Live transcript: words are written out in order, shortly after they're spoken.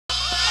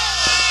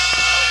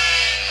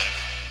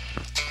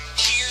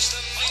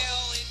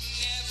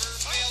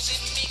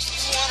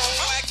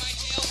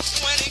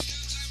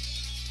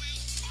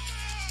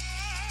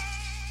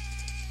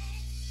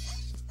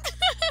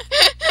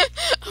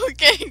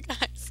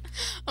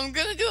I'm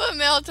gonna do a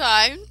mail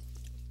time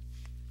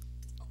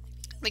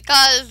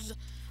because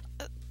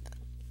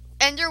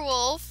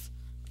Enderwolf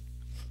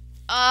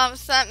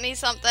sent me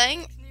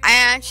something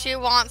and she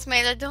wants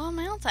me to do a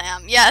mail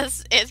time.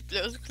 Yes, it's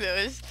Blue's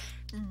Clues.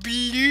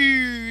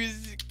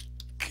 Blue's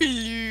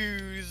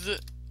Clues.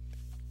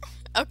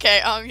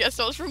 Okay, yes,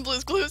 so it's from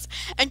Blue's Clues.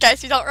 In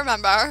case you don't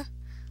remember.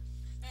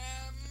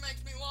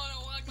 Makes me wanna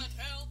wag my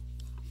tail.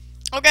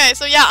 Okay,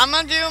 so yeah, I'm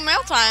gonna do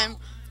mail time.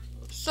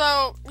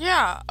 So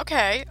yeah,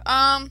 okay.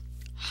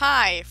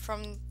 Hi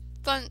from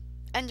the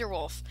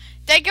Enderwolf.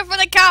 Thank you for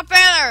the cat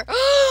banner.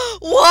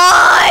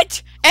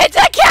 What? It's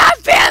a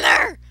cat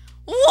banner.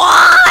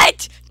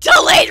 What?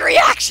 Delayed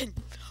reaction.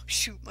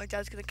 Shoot, my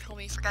dad's gonna kill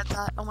me. Forget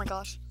that. Oh my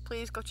gosh.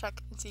 Please go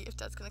check and see if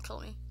dad's gonna kill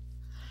me.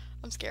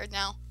 I'm scared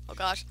now. Oh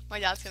gosh, my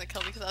dad's gonna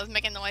kill me because I was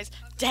making noise.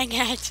 Dang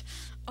it.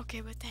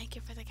 Okay, but thank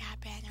you for the cat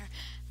banner.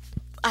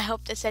 I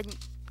hope this didn't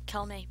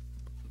kill me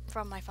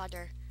from my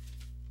father.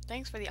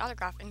 Thanks for the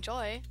autograph.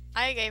 Enjoy.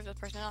 I gave the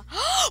person a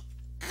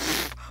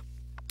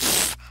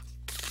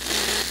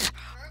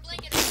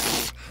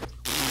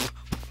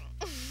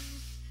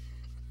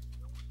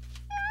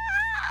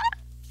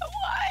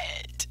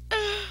What?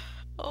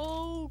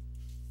 Oh,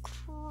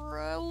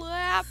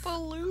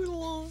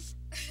 crapaloodles.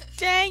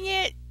 Dang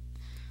it.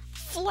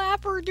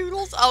 Flapper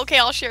doodles. Okay,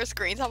 I'll share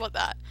screens. How about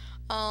that?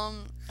 I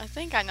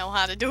think I know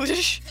how to do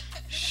this.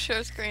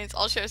 Share screens.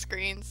 I'll share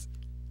screens.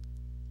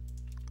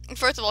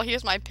 First of all,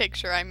 here's my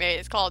picture I made.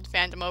 It's called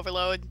Phantom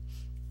Overload.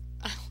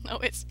 I don't know.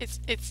 It's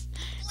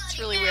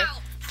really weird.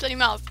 Bloody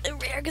mouth.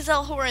 Rare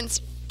gazelle horns.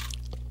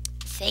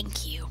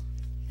 Thank you.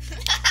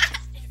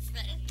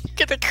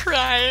 Gonna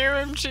cry,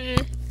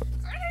 OMG.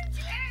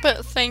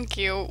 But thank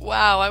you.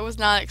 Wow, I was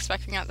not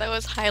expecting that. That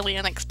was highly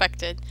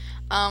unexpected.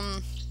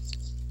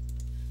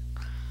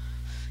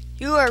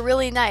 You are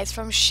really nice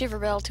from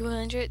Shiverbell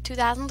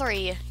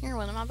 2003. You're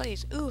one of my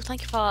buddies. Ooh,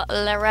 thank you for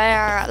the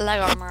rare leg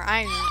armor.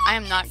 I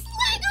am not.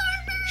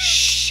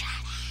 Shut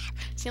up.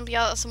 Simply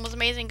awesome was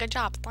amazing. Good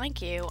job.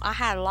 Thank you. I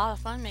had a lot of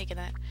fun making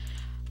it.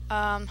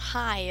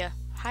 Hi.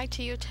 Hi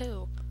to you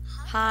too.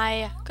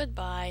 Hi.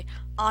 Goodbye.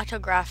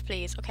 Autograph,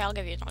 please. Okay, I'll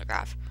give you an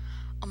autograph.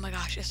 Oh my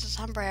gosh, it's a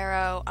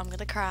sombrero. I'm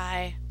gonna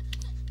cry.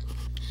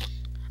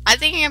 I'm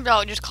thinking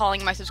about just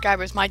calling my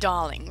subscribers my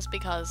darlings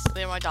because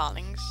they're my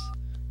darlings.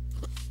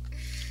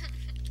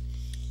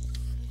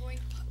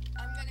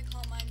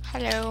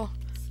 Hello.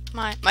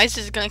 My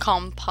sister's gonna call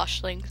them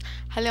pushlings.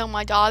 Hello,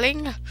 my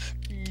darling.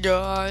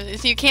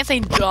 See, you can't say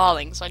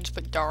darling, so I just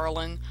put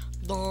darling.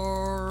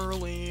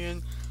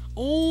 Darling.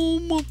 Oh,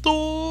 my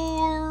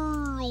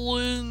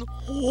darling.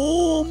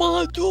 Oh,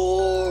 my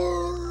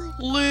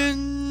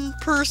darling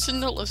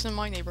person that lives in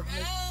my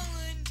neighborhood.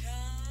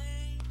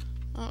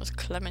 That was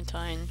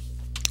Clementine.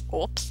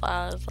 Oops.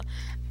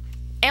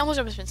 Animal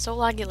Jump has been so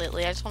laggy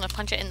lately, I just want to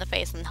punch it in the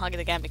face and hug it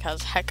again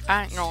because, heck,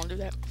 I ain't gonna do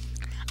that.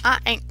 I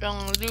ain't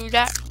gonna do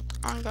that.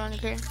 I'm gonna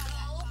care.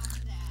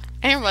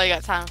 Ain't really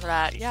got time for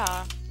that,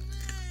 yeah.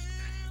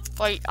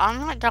 Wait, I'm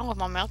not done with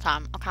my mail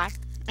time, okay?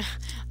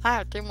 I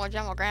have 3 more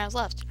gemograms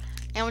left.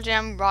 Animal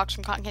Jam rocks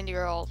from Cotton Candy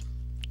Girl.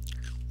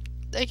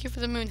 Thank you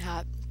for the moon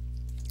hat.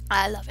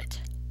 I love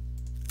it.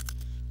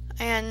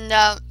 And,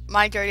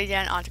 my Dirty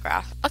Dan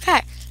autograph.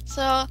 Okay,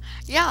 so,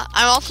 yeah,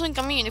 I'm also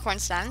incoming Unicorn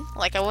Sen,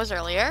 like I was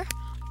earlier.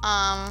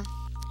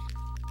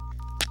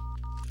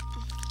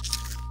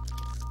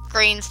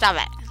 Green, stop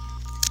it.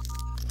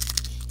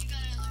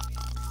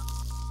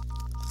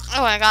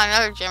 Oh, I got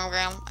another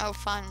gemogram. Oh,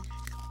 fun.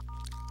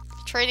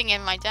 Trading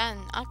in my den.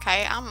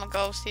 Okay, I'm gonna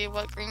go see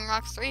what Green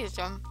Rocks 3 is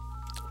doing.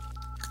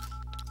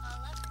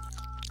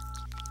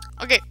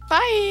 Okay,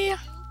 bye!